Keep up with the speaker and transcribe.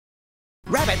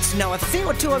rabbits know a thing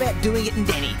or two about doing it in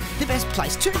Deni. The best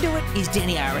place to do it is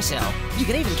Deni RSL. You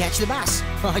can even catch the bus.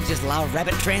 I just love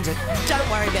rabbit transit. Don't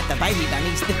worry about the baby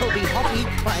bunnies. They'll be happy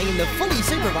playing in the fully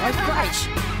supervised crèche.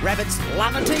 Rabbits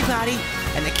love a tea party,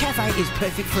 and the cafe is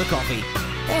perfect for a coffee.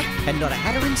 And not a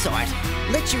hatter in sight.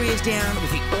 Let your ears down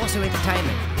with the awesome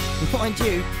entertainment. Mind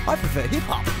you, I prefer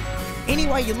hip-hop. Any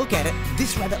way you look at it,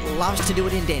 this rabbit loves to do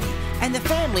it in Deni, and the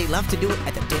family love to do it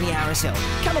at the Deni RSL.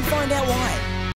 Come and find out why.